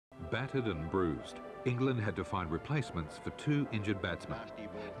Battered and bruised, England had to find replacements for two injured batsmen,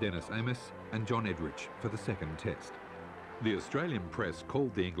 Dennis Amiss and John Edrich, for the second test. The Australian press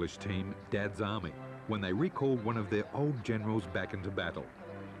called the English team Dad's Army when they recalled one of their old generals back into battle,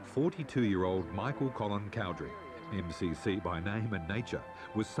 42-year-old Michael Colin Cowdrey, MCC by name and nature,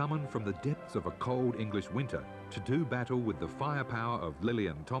 was summoned from the depths of a cold English winter to do battle with the firepower of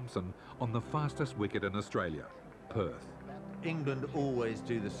Lillian Thompson on the fastest wicket in Australia, Perth. England always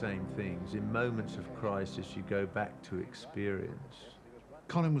do the same things. In moments of crisis, you go back to experience.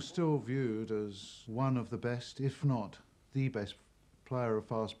 Colin was still viewed as one of the best, if not the best, player of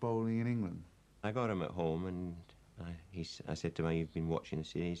fast bowling in England. I got him at home and I said to him, "You've been watching the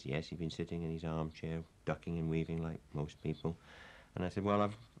series?" Yes, he'd been sitting in his armchair, ducking and weaving like most people. And I said, "Well,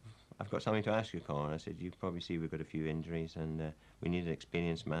 I've got something to ask you, Colin." I said, "You probably see we've got a few injuries and we need an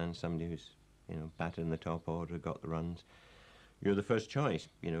experienced man, somebody who's, batted in the top order, got the runs. You're the first choice.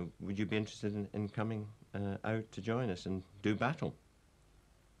 Would you be interested in coming out to join us and do battle?"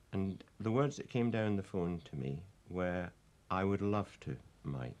 And the words that came down the phone to me were, "I would love to,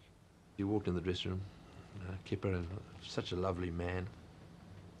 Mike." He walked in the dressing room, Kipper, such a lovely man,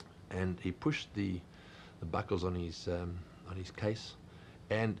 and he pushed the buckles on his case,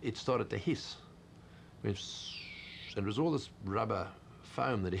 and it started to hiss. And it was all this rubber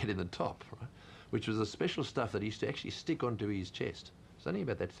foam that he had in the top, right? Which was a special stuff that he used to actually stick onto his chest. It's only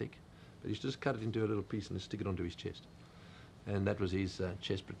about that thick, but he used to just cut it into a little piece and stick it onto his chest. And that was his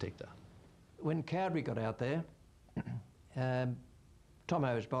chest protector. When Cowdrey got out there,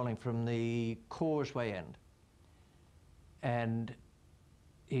 Thommo was bowling from the causeway end, and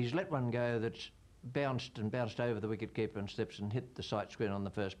he's let one go that's bounced over the wicketkeeper and slips and hit the sight screen on the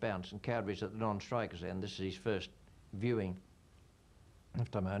first bounce, and Cowdrey's at the non-strikers end. This is his first viewing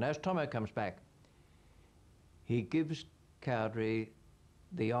of Thommo. And as Thommo comes back, he gives Cowdrey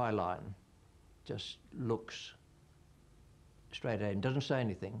the eye line, just looks straight at him, doesn't say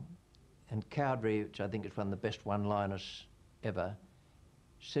anything. And Cowdrey, which I think is one of the best one-liners ever,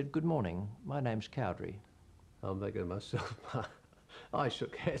 said, "Good morning, my name's Cowdrey." I'm thinking to myself, I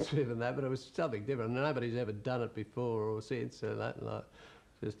shook hands with him and that, but it was something different. Nobody's ever done it before or since, and I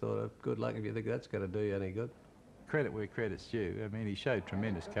just thought, good luck if you think that's going to do you any good. Credit where credit's due. I mean, he showed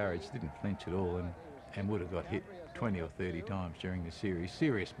tremendous courage, didn't flinch at all, and would have got hit 20 or 30 times during the series.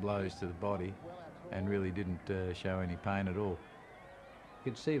 Serious blows to the body, and really didn't show any pain at all.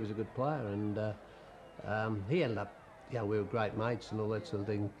 You could see he was a good player, and he ended up, we were great mates and all that sort of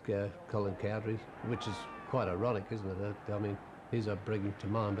thing, Colin Cowdrey, which is quite ironic, isn't it? I mean, his upbringing to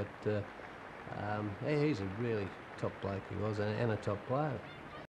mine, but he's a really top bloke, he was, and a top player.